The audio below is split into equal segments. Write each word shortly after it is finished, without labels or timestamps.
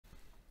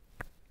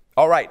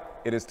All right,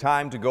 it is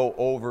time to go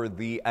over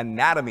the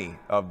anatomy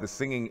of the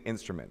singing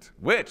instrument,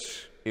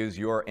 which is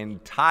your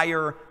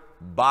entire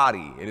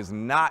body. It is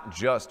not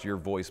just your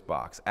voice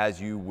box,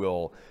 as you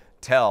will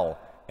tell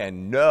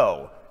and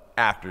know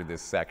after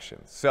this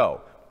section.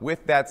 So,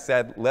 with that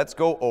said, let's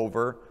go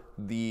over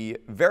the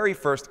very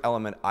first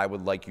element I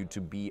would like you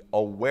to be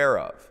aware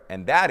of,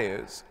 and that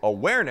is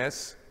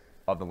awareness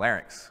of the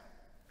larynx.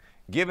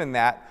 Given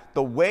that,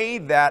 the way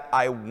that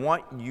I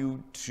want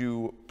you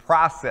to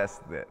process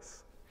this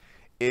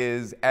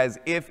is as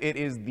if it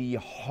is the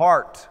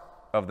heart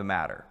of the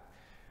matter.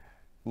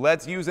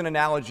 Let's use an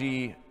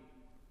analogy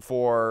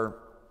for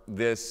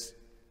this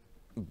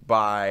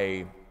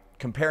by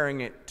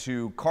comparing it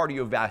to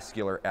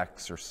cardiovascular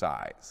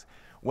exercise.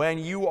 When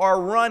you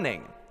are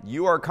running,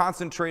 you are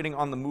concentrating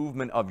on the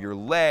movement of your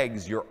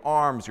legs, your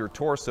arms, your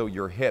torso,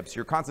 your hips.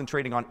 You're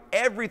concentrating on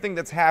everything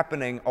that's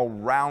happening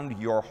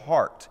around your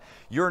heart.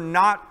 You're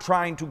not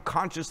trying to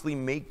consciously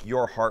make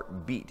your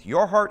heart beat.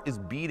 Your heart is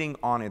beating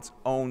on its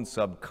own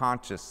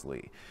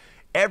subconsciously.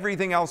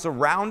 Everything else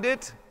around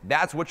it,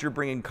 that's what you're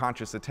bringing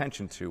conscious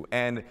attention to.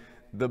 And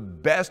the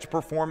best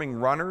performing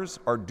runners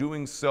are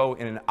doing so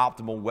in an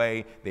optimal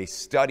way. They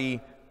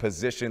study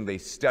position, they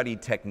study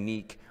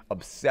technique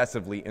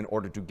obsessively in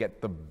order to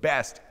get the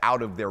best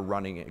out of their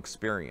running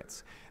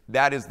experience.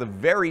 That is the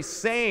very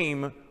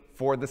same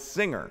for the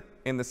singer,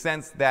 in the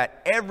sense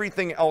that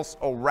everything else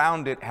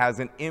around it has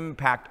an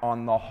impact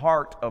on the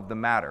heart of the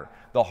matter,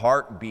 the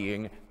heart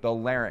being the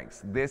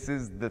larynx. This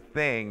is the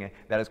thing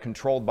that is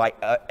controlled by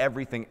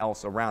everything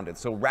else around it.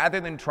 So rather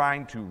than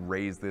trying to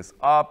raise this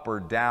up or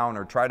down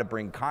or try to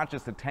bring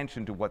conscious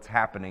attention to what's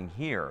happening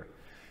here,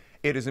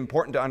 it is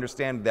important to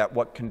understand that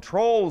what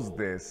controls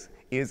this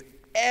is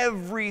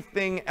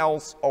everything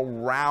else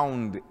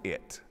around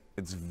it.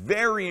 It's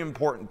very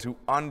important to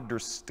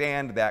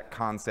understand that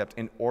concept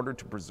in order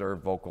to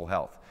preserve vocal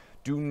health.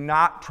 Do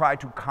not try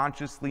to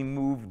consciously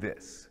move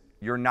this.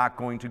 You're not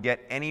going to get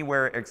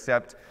anywhere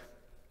except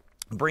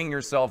bring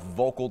yourself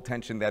vocal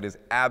tension that is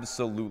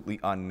absolutely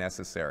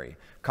unnecessary.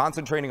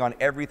 Concentrating on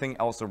everything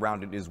else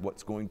around it is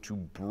what's going to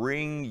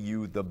bring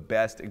you the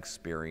best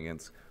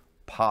experience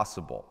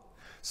possible.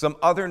 Some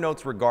other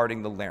notes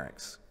regarding the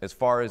larynx as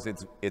far as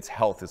its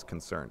health is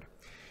concerned.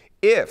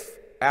 If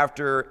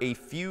after a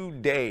few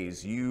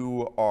days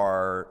you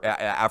are,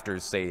 after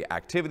say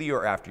activity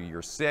or after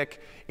you're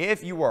sick,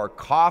 if you are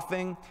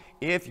coughing,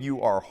 if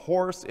you are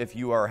hoarse, if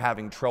you are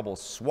having trouble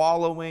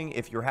swallowing,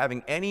 if you're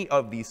having any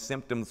of these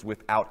symptoms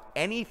without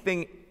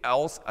anything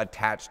else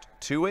attached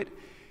to it,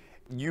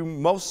 you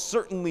most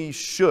certainly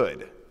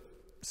should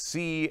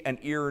see an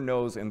ear,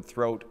 nose, and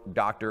throat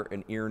doctor,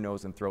 an ear,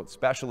 nose, and throat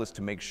specialist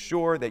to make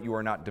sure that you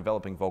are not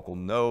developing vocal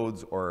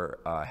nodes or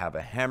have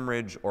a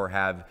hemorrhage or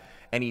have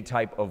any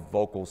type of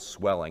vocal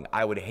swelling.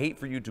 I would hate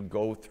for you to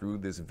go through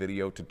this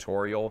video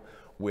tutorial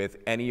with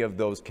any of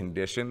those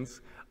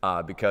conditions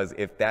because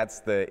if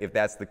that's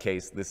the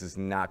case, this is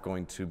not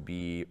going to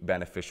be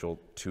beneficial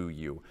to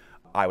you.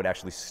 I would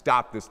actually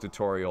stop this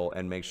tutorial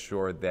and make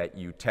sure that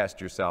you test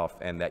yourself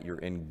and that you're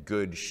in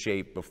good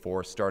shape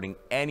before starting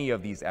any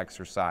of these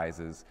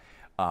exercises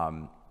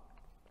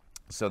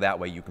so that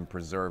way you can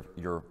preserve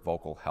your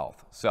vocal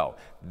health. So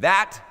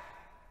that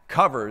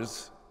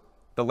covers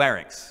the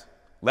larynx.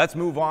 Let's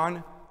move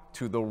on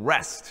to the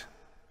rest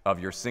of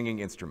your singing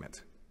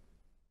instrument.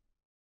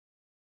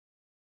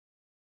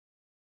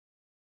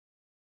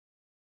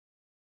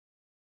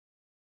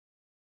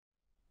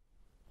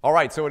 All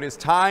right, so it is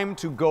time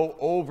to go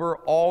over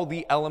all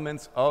the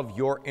elements of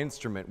your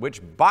instrument,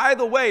 which, by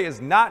the way, is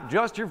not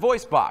just your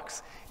voice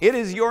box. It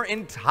is your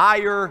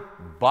entire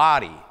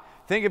body.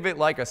 Think of it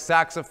like a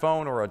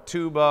saxophone or a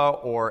tuba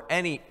or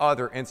any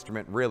other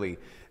instrument, really.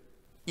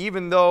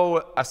 Even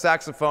though a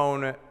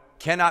saxophone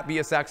cannot be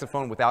a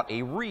saxophone without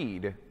a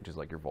reed, which is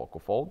like your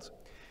vocal folds,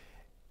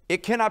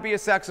 it cannot be a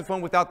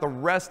saxophone without the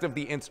rest of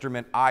the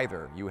instrument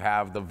either. You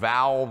have the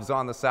valves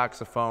on the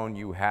saxophone,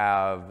 you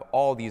have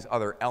all these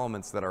other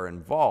elements that are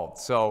involved.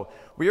 So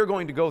we are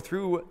going to go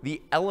through the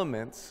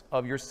elements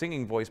of your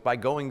singing voice by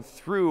going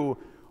through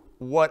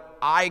what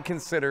I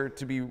consider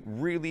to be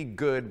really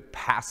good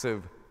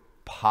passive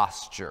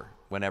posture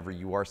whenever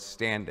you are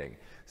standing.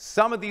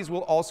 Some of these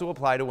will also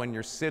apply to when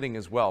you're sitting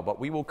as well, but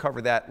we will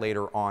cover that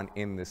later on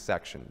in this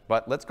section.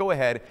 But let's go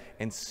ahead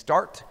and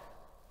start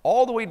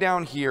all the way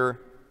down here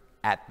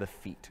at the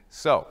feet.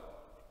 So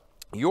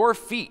your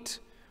feet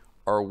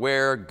are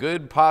where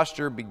good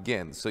posture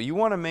begins. So you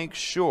want to make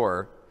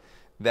sure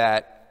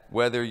that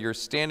whether you're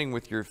standing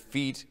with your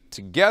feet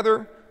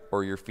together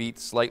or your feet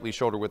slightly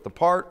shoulder width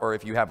apart, or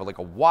if you have like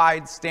a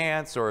wide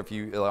stance, or if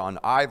you on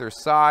either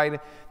side,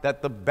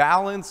 that the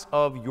balance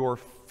of your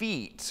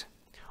feet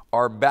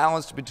are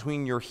balanced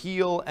between your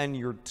heel and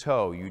your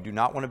toe. You do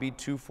not want to be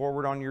too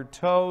forward on your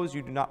toes.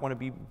 You do not want to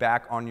be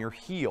back on your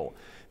heel,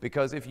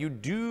 because if you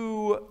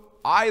do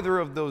either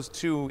of those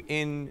two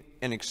in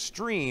an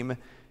extreme,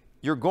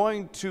 you're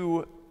going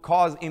to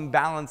cause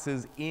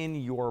imbalances in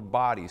your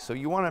body. So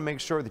you want to make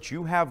sure that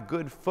you have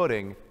good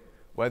footing,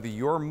 whether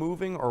you're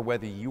moving or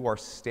whether you are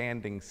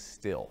standing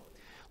still.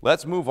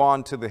 Let's move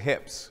on to the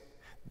hips.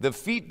 The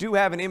feet do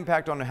have an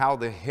impact on how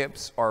the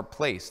hips are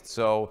placed.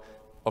 So,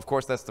 of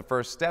course, that's the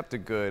first step to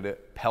good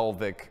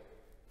pelvic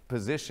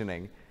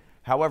positioning.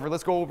 However,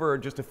 let's go over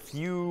just a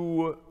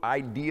few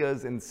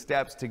ideas and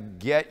steps to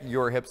get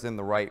your hips in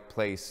the right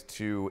place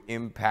to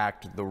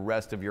impact the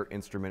rest of your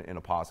instrument in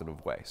a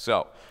positive way.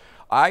 So,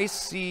 I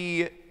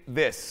see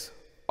this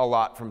a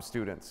lot from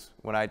students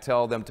when I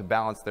tell them to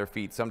balance their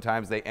feet.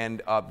 Sometimes they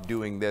end up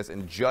doing this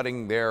and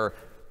jutting their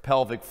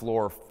pelvic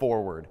floor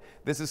forward.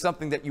 This is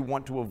something that you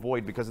want to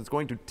avoid because it's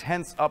going to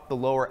tense up the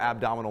lower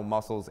abdominal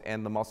muscles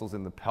and the muscles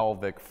in the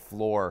pelvic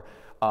floor,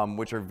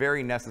 which are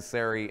very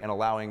necessary in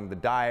allowing the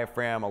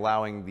diaphragm,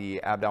 allowing the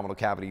abdominal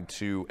cavity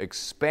to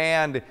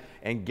expand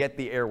and get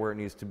the air where it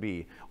needs to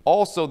be.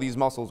 Also, these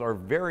muscles are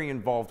very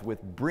involved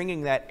with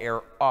bringing that air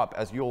up,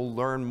 as you'll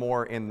learn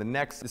more in the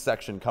next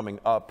section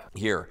coming up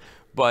here.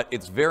 But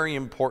it's very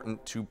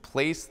important to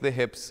place the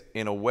hips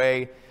in a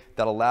way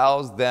that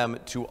allows them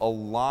to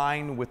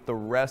align with the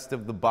rest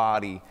of the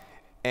body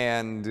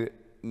and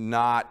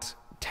not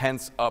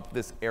tense up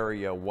this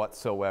area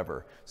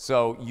whatsoever.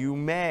 So you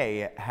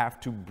may have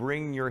to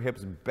bring your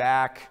hips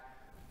back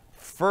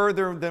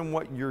further than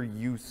what you're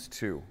used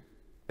to,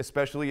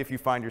 especially if you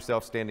find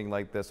yourself standing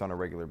like this on a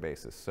regular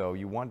basis. So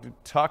you want to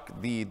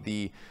tuck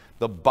the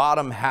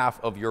bottom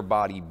half of your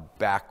body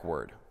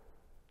backward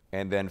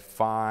and then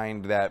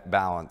find that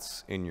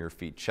balance in your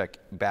feet. Check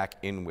back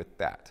in with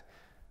that.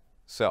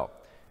 So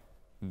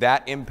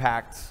that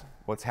impacts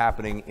what's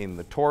happening in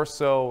the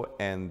torso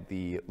and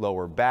the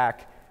lower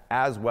back,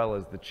 as well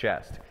as the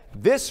chest.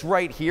 This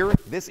right here,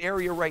 this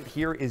area right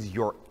here is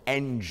your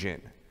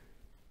engine.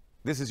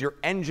 This is your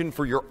engine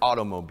for your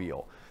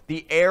automobile.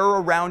 The air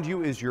around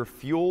you is your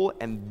fuel,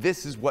 and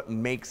this is what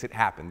makes it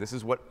happen. This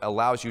is what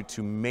allows you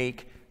to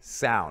make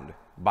sound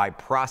by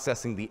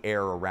processing the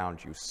air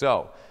around you.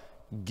 So,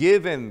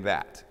 given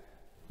that,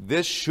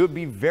 this should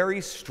be very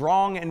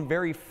strong and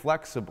very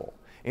flexible.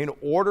 In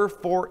order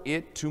for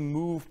it to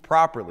move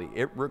properly,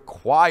 it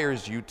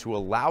requires you to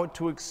allow it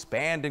to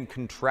expand and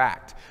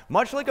contract,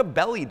 much like a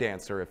belly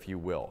dancer, if you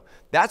will.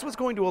 That's what's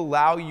going to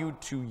allow you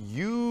to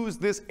use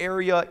this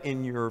area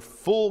in your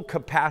full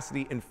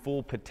capacity and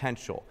full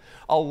potential.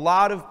 A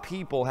lot of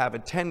people have a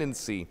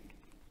tendency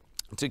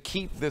to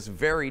keep this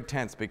very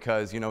tense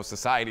because, you know,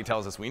 society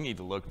tells us we need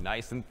to look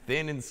nice and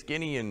thin and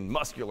skinny and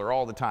muscular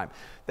all the time.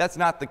 That's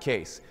not the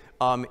case.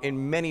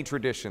 In many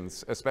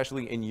traditions,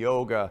 especially in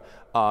yoga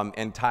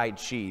and Tai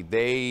Chi,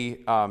 they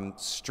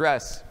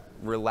stress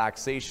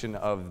relaxation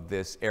of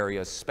this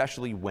area,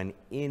 especially when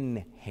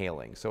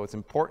inhaling. So it's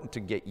important to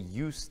get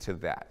used to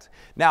that.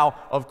 Now,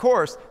 of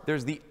course,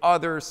 there's the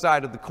other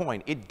side of the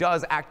coin. It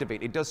does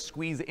activate, it does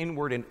squeeze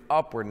inward and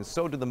upward, and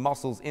so do the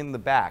muscles in the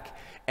back.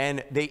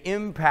 And they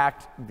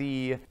impact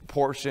the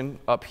portion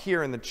up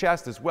here in the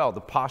chest as well, the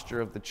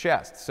posture of the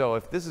chest. So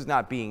if this is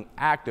not being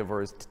active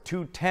or is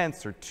too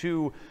tense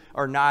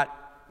or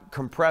not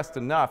compressed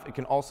enough, it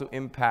can also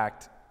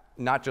impact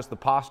not just the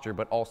posture,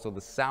 but also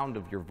the sound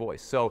of your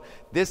voice. So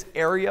this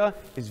area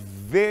is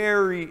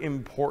very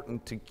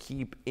important to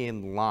keep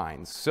in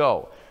line.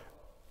 So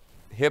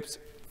hips,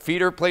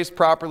 feet are placed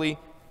properly,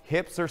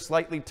 hips are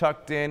slightly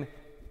tucked in,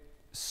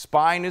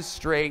 spine is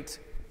straight,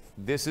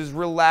 this is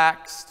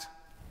relaxed,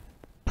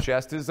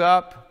 chest is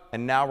up,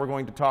 and now we're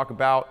going to talk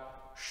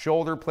about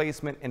shoulder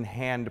placement and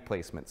hand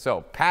placement.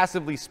 So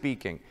passively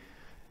speaking,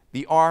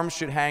 the arms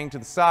should hang to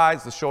the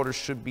sides, the shoulders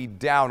should be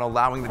down,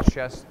 allowing the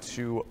chest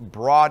to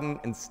broaden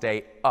and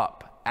stay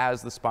up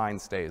as the spine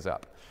stays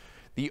up.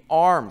 The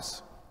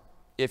arms,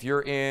 if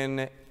you're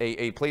in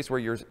a place where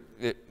you're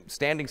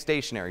standing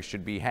stationary,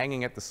 should be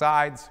hanging at the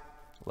sides,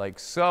 like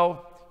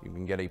so. You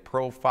can get a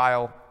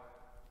profile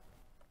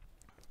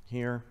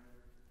here.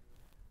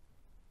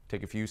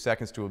 Take a few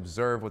seconds to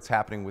observe what's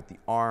happening with the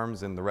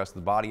arms and the rest of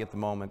the body at the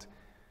moment.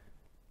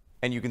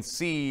 And you can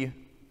see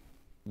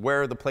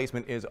where the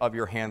placement is of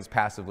your hands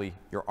passively,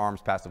 your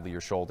arms passively, your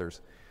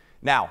shoulders.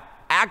 Now,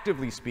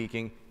 actively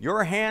speaking,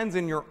 your hands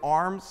and your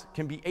arms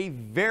can be a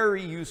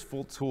very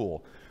useful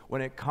tool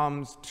when it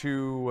comes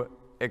to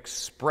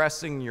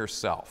expressing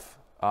yourself.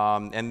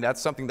 And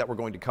that's something that we're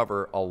going to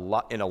cover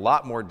in a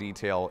lot more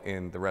detail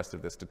in the rest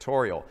of this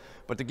tutorial.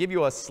 But to give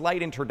you a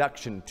slight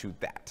introduction to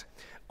that,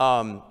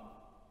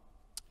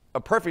 a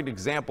perfect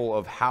example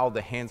of how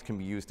the hands can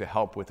be used to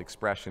help with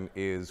expression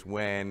is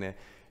when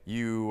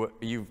you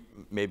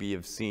maybe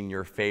have seen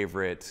your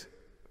favorite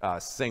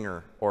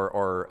singer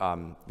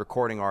or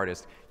recording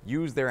artist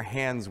use their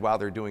hands while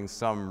they're doing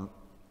some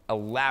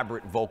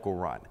elaborate vocal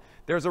run.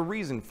 There's a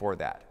reason for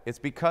that. It's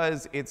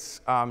because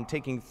it's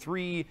taking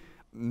three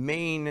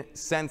main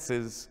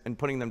senses and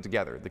putting them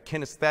together. The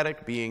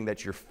kinesthetic being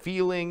that you're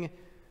feeling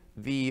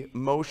the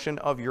motion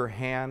of your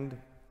hand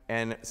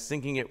and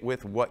syncing it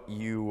with what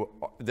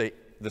the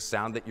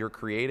sound that you're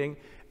creating,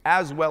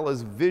 as well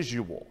as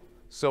visual.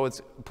 So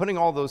it's putting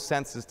all those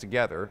senses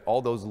together,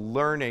 all those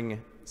learning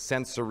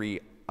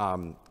sensory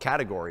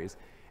categories,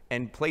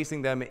 and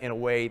placing them in a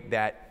way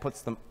that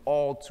puts them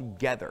all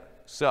together.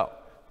 So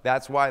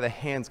that's why the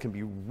hands can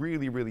be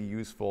really, really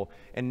useful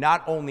in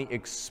not only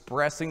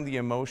expressing the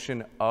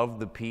emotion of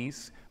the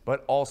piece,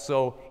 but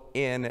also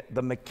in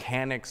the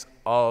mechanics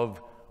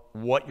of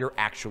what you're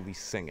actually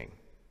singing.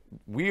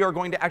 We are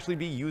going to actually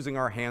be using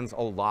our hands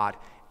a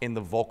lot in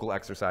the vocal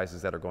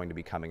exercises that are going to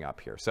be coming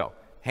up here. So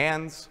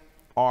hands,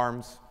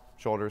 arms,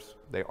 shoulders,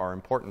 they are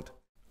important.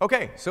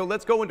 Okay, so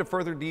let's go into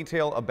further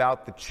detail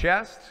about the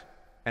chest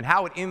and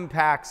how it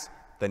impacts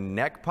the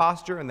neck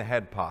posture and the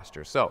head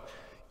posture. So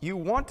you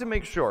want to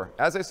make sure,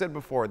 as I said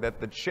before, that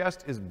the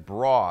chest is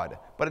broad,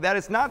 but that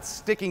it's not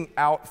sticking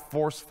out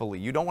forcefully.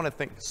 You don't want to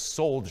think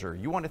soldier.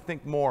 You want to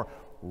think more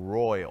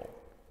royal,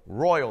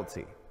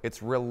 royalty.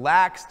 It's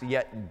relaxed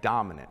yet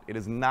dominant. It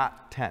is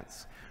not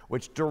tense,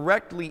 which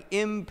directly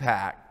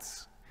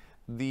impacts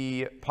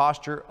the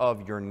posture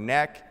of your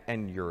neck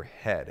and your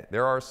head.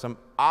 There are some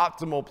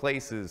optimal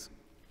places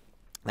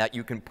that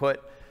you can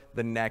put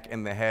the neck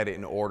and the head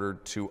in order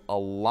to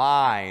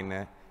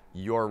align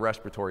your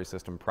respiratory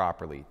system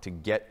properly to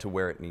get to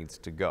where it needs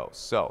to go.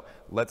 So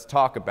let's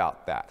talk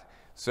about that.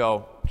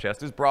 So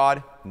chest is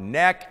broad,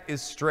 neck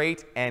is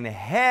straight, and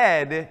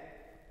head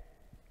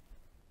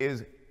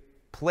is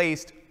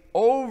placed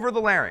over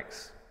the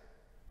larynx.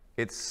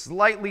 It's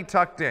slightly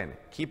tucked in,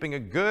 keeping a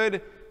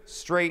good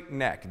straight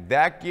neck.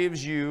 That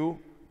gives you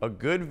a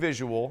good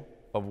visual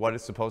of what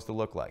it's supposed to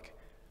look like.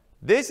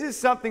 This is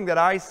something that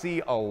I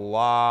see a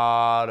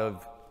lot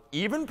of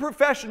even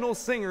professional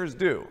singers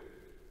do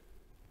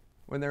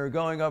when they're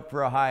going up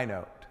for a high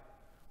note.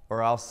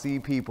 Or I'll see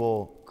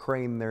people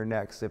crane their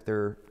necks if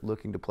they're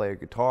looking to play a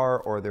guitar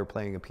or they're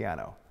playing a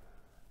piano.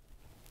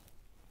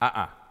 It's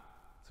a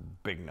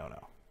big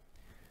no-no.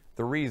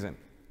 The reason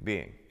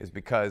being is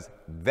because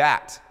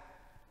that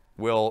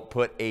will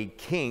put a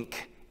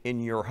kink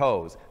in your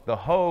hose. The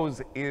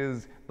hose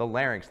is the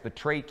larynx, the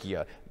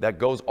trachea, that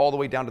goes all the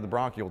way down to the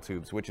bronchial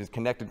tubes, which is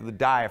connected to the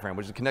diaphragm,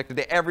 which is connected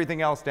to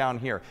everything else down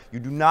here. You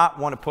do not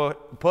want to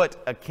put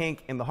a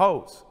kink in the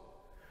hose.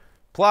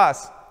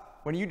 Plus,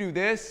 when you do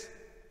this,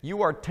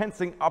 you are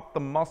tensing up the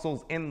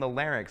muscles in the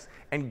larynx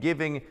and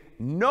giving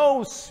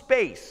no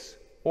space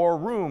or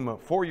room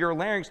for your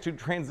larynx to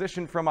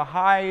transition from a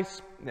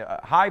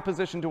high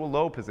position to a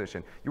low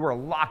position. You are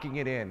locking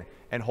it in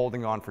and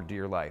holding on for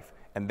dear life.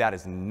 And that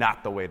is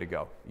not the way to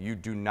go. You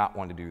do not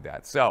want to do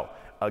that. So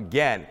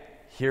again,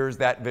 here's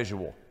that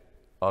visual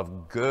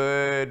of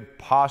good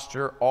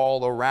posture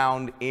all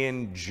around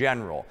in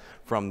general,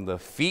 from the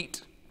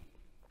feet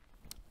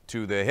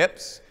to the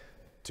hips,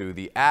 to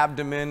the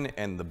abdomen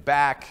and the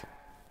back,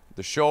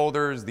 the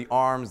shoulders, the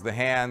arms, the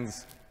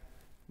hands,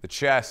 the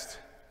chest,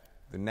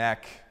 the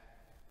neck,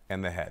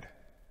 and the head.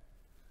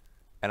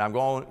 And I'm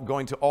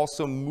going to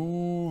also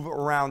move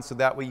around so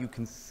that way you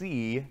can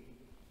see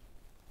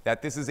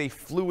that this is a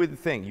fluid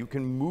thing. You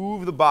can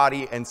move the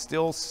body and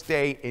still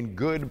stay in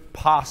good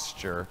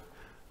posture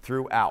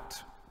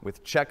throughout,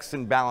 with checks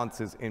and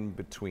balances in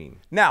between.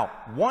 Now,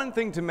 one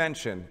thing to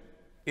mention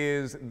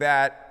is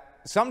that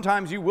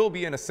sometimes you will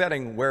be in a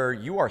setting where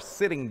you are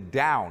sitting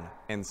down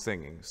and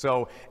singing.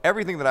 So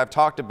everything that I've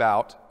talked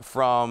about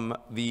from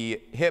the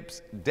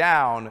hips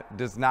down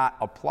does not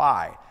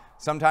apply.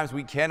 Sometimes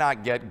we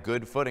cannot get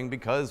good footing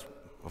because,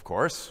 of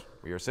course,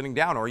 we are sitting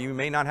down, or you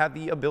may not have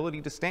the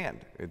ability to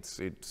stand.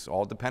 It's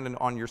all dependent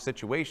on your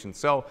situation.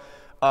 So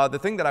the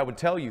thing that I would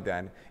tell you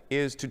then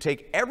is to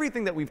take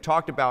everything that we've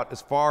talked about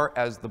as far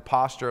as the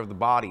posture of the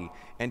body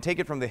and take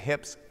it from the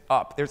hips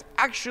up. There's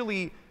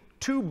actually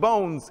two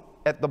bones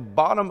at the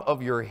bottom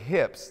of your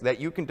hips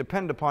that you can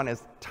depend upon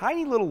as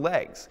tiny little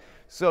legs.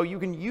 So you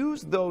can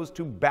use those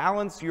to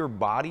balance your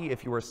body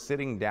if you are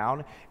sitting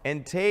down,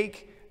 and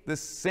take the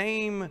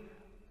same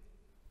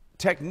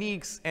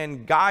techniques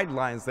and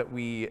guidelines that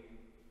we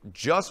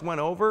just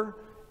went over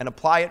and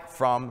apply it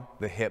from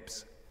the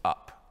hips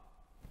up.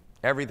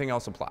 Everything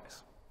else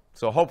applies.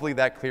 So hopefully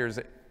that clears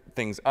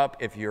things up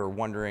if you're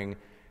wondering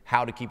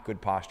how to keep good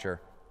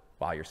posture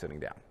while you're sitting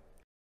down.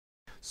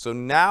 So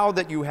now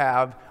that you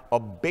have a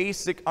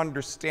basic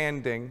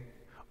understanding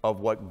of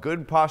what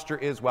good posture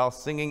is while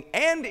singing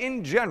and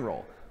in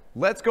general,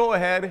 let's go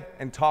ahead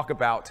and talk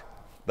about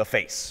the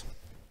face.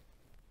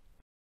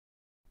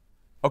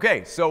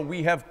 Okay, so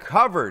we have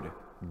covered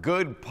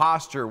good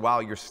posture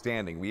while you're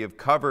standing. We have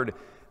covered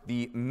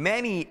the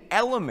many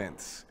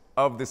elements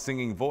of the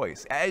singing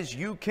voice. As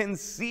you can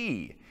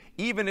see,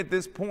 even at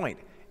this point,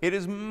 it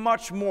is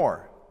much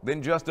more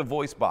than just a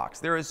voice box.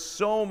 There is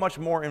so much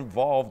more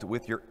involved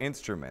with your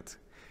instrument.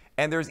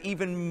 And there's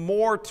even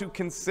more to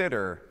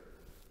consider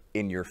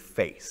in your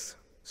face.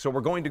 So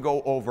we're going to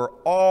go over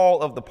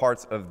all of the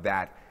parts of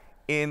that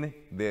in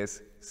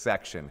this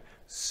section,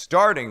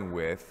 starting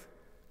with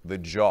the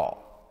jaw.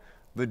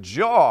 The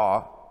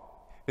jaw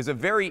is a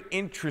very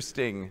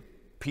interesting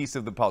piece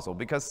of the puzzle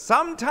because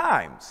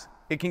sometimes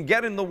it can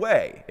get in the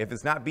way if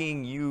it's not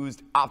being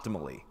used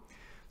optimally.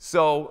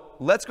 So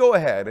let's go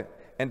ahead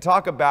and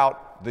talk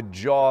about the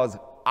jaw's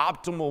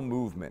optimal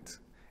movement.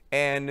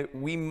 And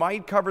we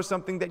might cover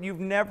something that you've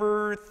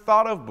never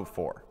thought of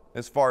before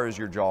as far as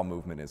your jaw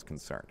movement is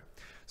concerned.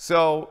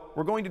 So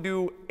we're going to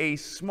do a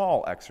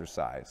small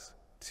exercise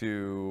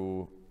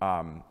to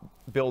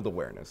build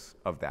awareness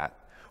of that.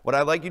 What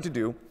I'd like you to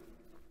do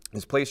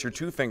is place your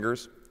 2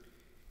 fingers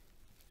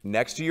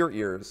next to your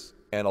ears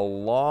and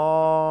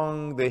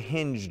along the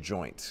hinge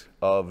joint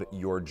of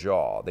your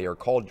jaw. They are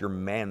called your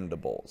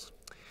mandibles.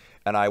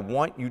 And I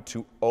want you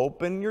to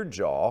open your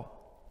jaw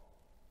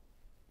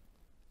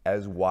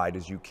as wide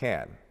as you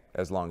can,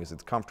 as long as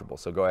it's comfortable.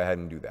 So go ahead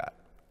and do that.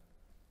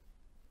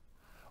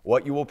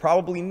 What you will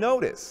probably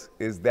notice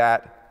is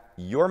that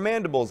your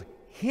mandibles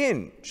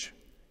hinge.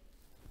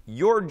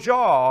 Your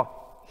jaw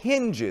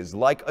hinges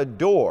like a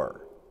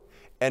door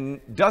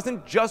and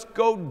doesn't just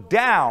go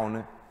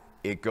down,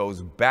 it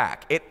goes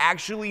back. It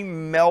actually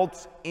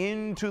melts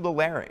into the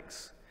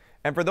larynx.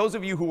 And for those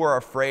of you who are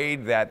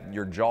afraid that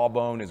your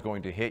jawbone is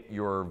going to hit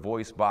your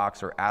voice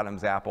box or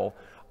Adam's apple,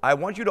 I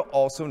want you to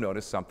also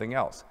notice something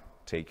else.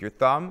 Take your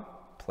thumb,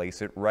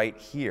 place it right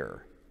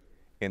here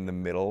in the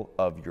middle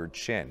of your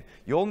chin.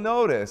 You'll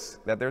notice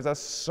that there's a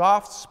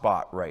soft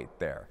spot right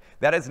there.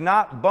 That is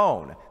not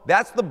bone.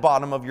 That's the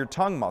bottom of your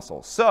tongue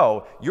muscle.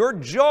 So your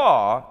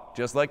jaw,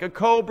 just like a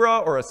cobra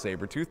or a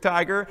saber-toothed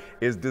tiger,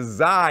 is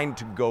designed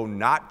to go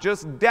not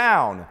just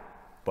down,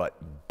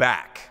 but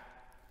back.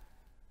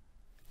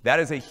 That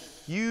is a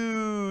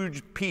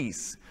huge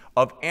piece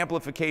of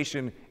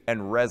amplification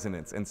and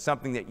resonance, and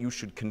something that you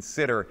should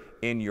consider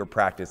in your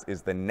practice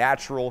is the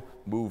natural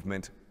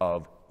movement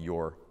of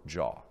your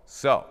jaw.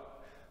 So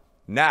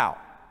now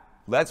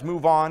let's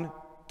move on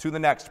to the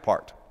next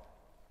part,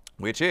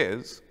 which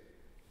is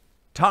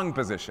tongue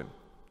position.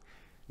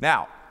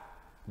 Now,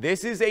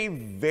 this is a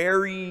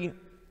very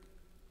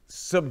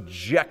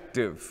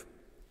subjective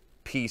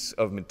piece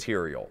of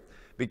material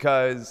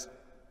because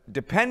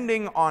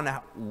depending on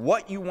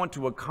what you want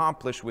to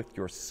accomplish with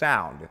your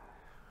sound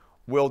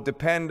will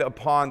depend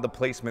upon the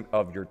placement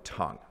of your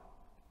tongue.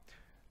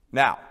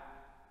 Now,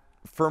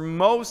 for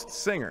most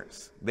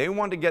singers, they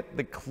want to get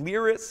the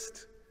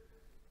clearest,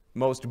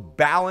 most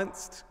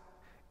balanced,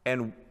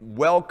 and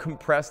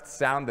well-compressed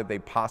sound that they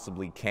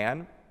possibly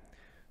can.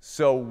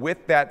 So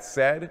with that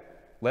said,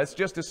 let's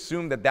just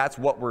assume that that's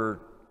what we're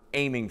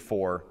aiming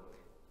for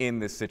in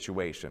this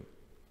situation.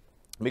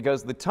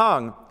 Because the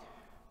tongue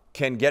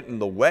can get in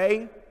the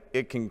way,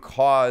 it can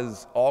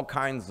cause all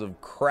kinds of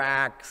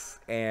cracks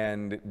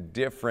and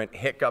different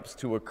hiccups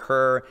to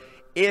occur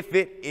if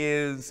it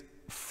is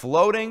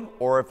floating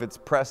or if it's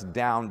pressed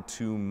down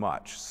too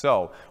much.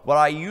 So what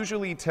I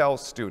usually tell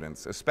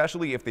students,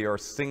 especially if they are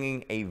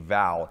singing a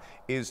vowel,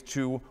 is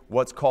to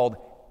what's called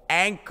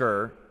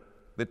anchor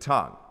the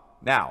tongue.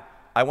 Now,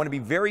 I want to be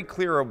very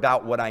clear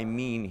about what I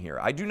mean here.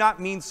 I do not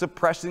mean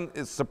suppressing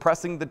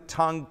the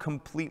tongue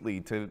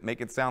completely to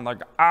make it sound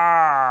like,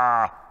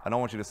 ah. I don't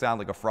want you to sound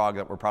like a frog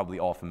that we're probably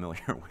all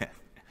familiar with.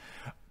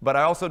 But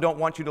I also don't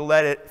want you to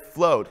let it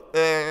float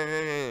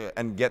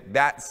and get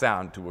that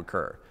sound to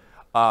occur.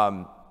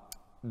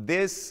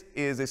 This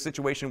is a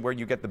situation where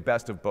you get the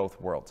best of both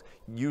worlds.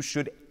 You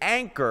should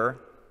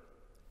anchor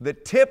the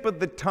tip of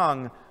the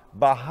tongue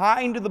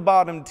behind the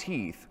bottom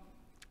teeth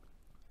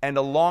and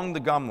along the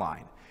gum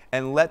line,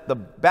 and let the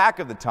back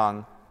of the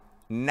tongue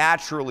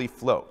naturally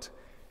float.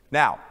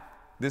 Now,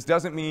 this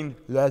doesn't mean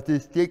let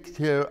it stick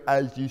here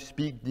as you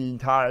speak the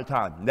entire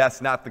time.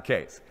 That's not the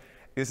case.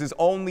 This is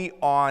only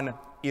on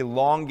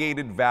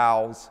elongated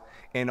vowels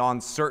and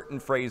on certain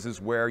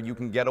phrases where you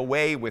can get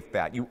away with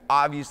that. You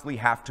obviously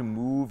have to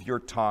move your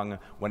tongue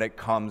when it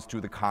comes to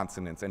the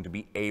consonants and to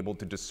be able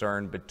to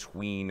discern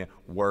between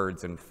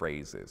words and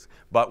phrases.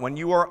 But when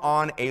you are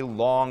on a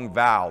long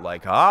vowel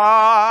like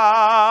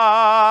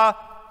ah,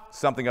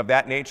 something of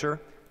that nature,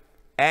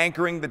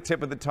 anchoring the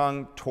tip of the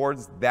tongue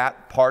towards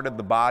that part of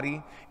the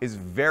body is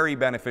very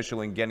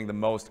beneficial in getting the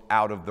most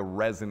out of the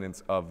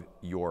resonance of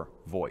your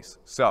voice.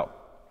 So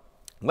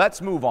let's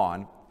move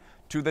on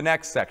to the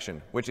next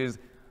section, which is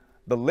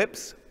the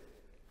lips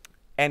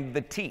and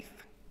the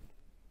teeth.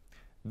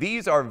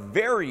 These are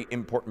very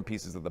important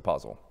pieces of the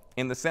puzzle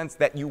in the sense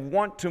that you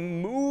want to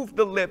move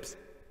the lips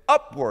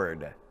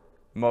upward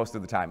most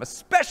of the time,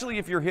 especially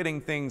if you're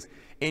hitting things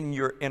in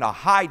a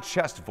high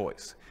chest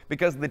voice,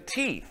 because the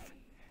teeth,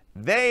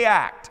 they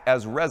act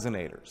as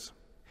resonators.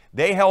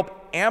 They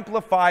help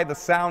amplify the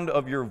sound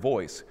of your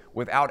voice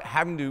without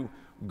having to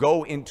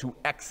go into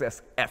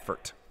excess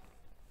effort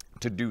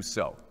to do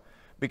so.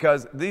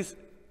 Because this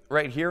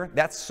right here,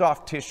 that's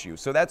soft tissue,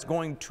 so that's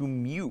going to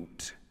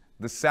mute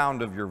the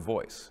sound of your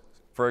voice.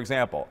 For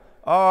example,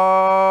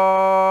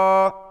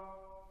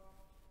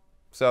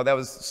 so that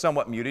was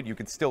somewhat muted. You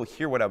could still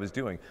hear what I was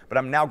doing, but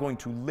I'm now going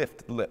to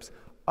lift the lips.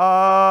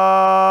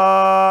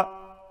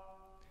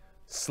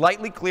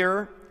 Slightly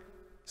clearer,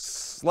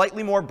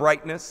 slightly more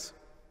brightness,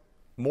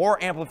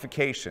 more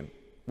amplification,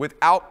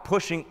 without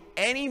pushing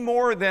any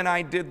more than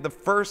I did the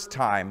first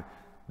time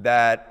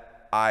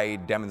that I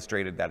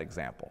demonstrated that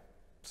example.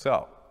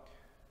 So,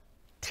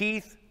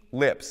 teeth,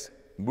 lips,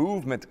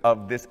 movement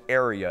of this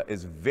area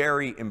is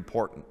very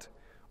important,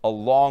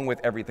 along with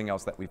everything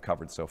else that we've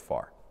covered so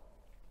far.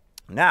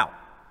 Now,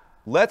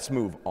 let's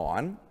move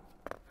on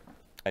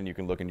and you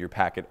can look in your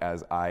packet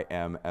as I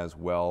am as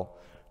well,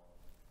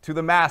 to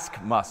the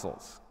mask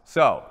muscles.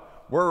 So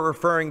we're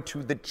referring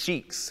to the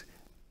cheeks,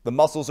 the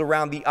muscles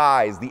around the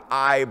eyes, the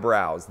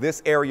eyebrows,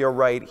 this area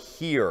right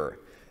here.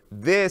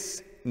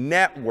 This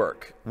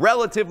network,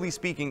 relatively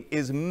speaking,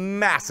 is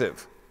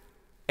massive,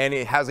 and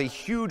it has a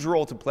huge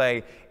role to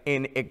play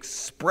in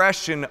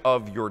expression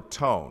of your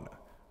tone.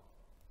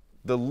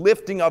 The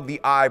lifting of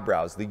the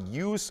eyebrows, the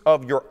use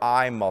of your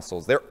eye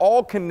muscles, they're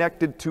all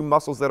connected to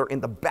muscles that are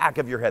in the back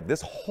of your head.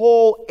 This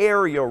whole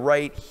area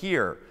right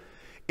here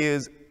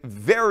is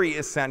very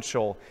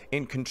essential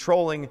in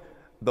controlling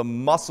the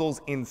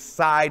muscles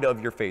inside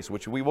of your face,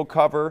 which we will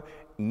cover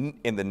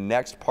in the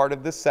next part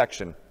of this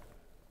section,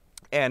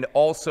 and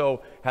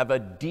also have a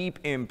deep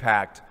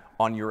impact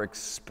on your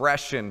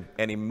expression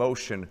and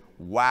emotion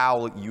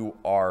while you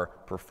are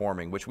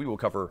performing, which we will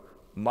cover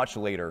much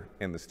later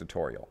in this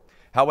tutorial.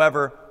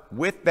 However,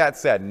 with that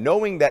said,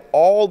 knowing that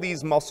all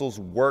these muscles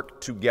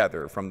work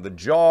together, from the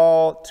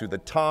jaw to the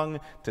tongue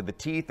to the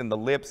teeth and the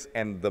lips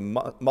and the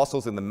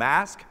muscles in the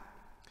mask,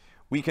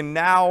 we can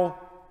now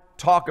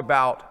talk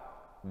about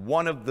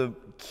one of the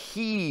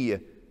key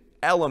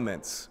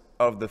elements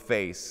of the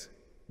face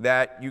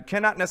that you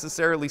cannot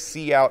necessarily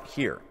see out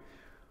here.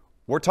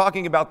 We're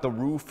talking about the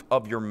roof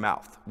of your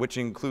mouth, which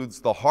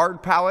includes the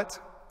hard palate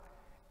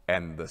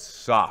and the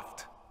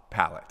soft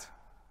palate.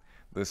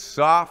 The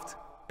soft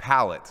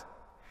palate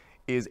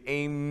is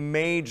a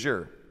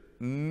major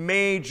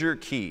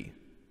key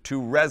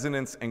to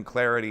resonance and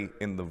clarity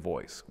in the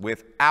voice.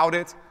 Without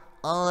it,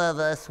 all of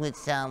us would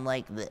sound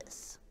like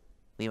this.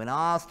 We would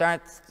all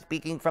start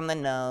speaking from the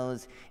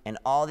nose, and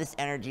all this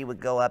energy would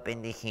go up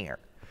into here.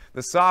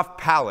 The soft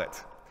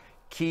palate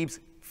keeps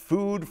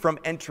food from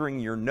entering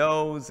your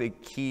nose.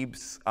 It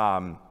keeps,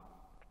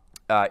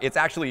 it's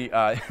actually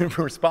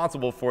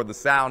responsible for the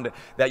sound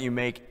that you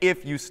make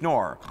if you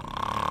snore.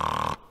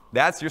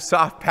 That's your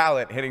soft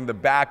palate hitting the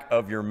back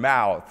of your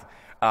mouth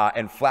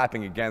and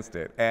flapping against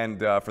it. And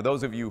for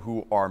those of you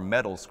who are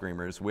metal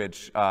screamers,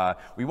 which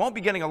we won't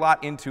be getting a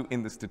lot into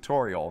in this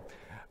tutorial,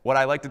 what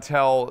I like to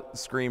tell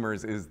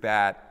screamers is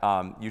that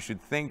you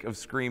should think of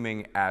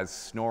screaming as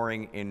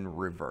snoring in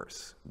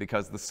reverse,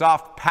 because the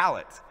soft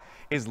palate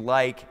is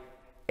like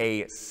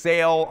a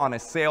sail on a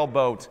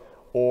sailboat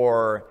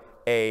or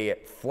a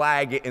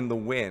flag in the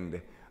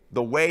wind.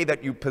 The way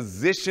that you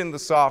position the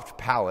soft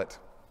palate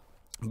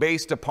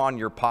based upon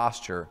your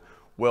posture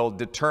will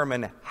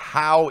determine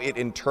how it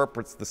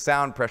interprets the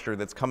sound pressure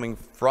that's coming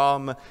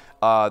from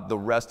the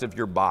rest of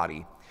your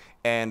body,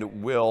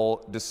 and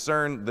will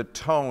discern the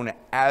tone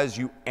as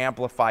you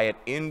amplify it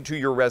into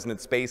your resonant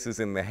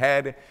spaces in the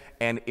head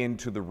and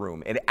into the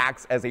room. It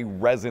acts as a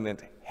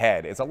resonant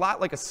head. It's a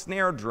lot like a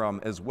snare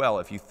drum as well,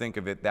 if you think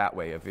of it that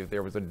way. If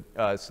there was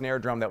a snare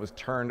drum that was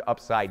turned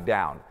upside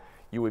down,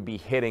 you would be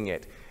hitting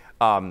it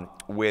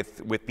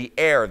with the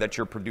air that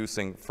you're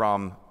producing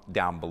from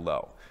down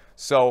below.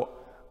 So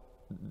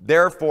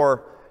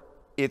therefore,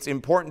 it's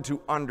important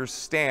to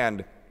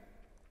understand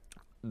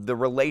the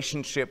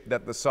relationship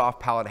that the soft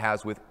palate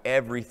has with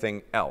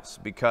everything else,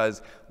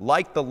 because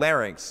like the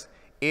larynx,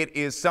 it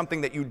is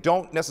something that you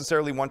don't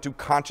necessarily want to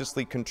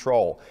consciously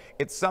control.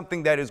 It's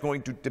something that is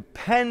going to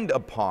depend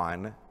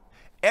upon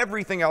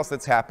everything else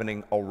that's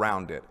happening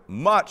around it,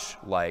 much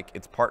like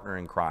its partner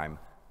in crime,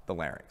 the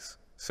larynx.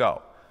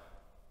 So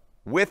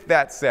with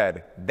that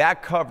said,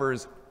 that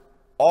covers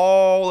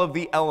all of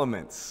the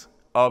elements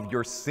of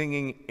your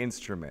singing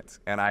instrument.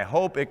 And I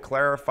hope it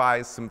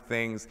clarifies some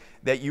things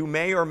that you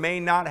may or may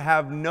not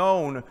have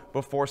known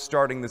before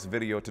starting this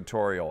video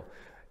tutorial.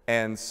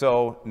 And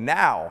so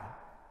now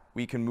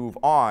we can move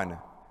on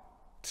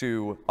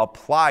to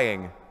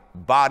applying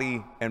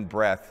body and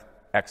breath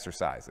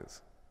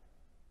exercises.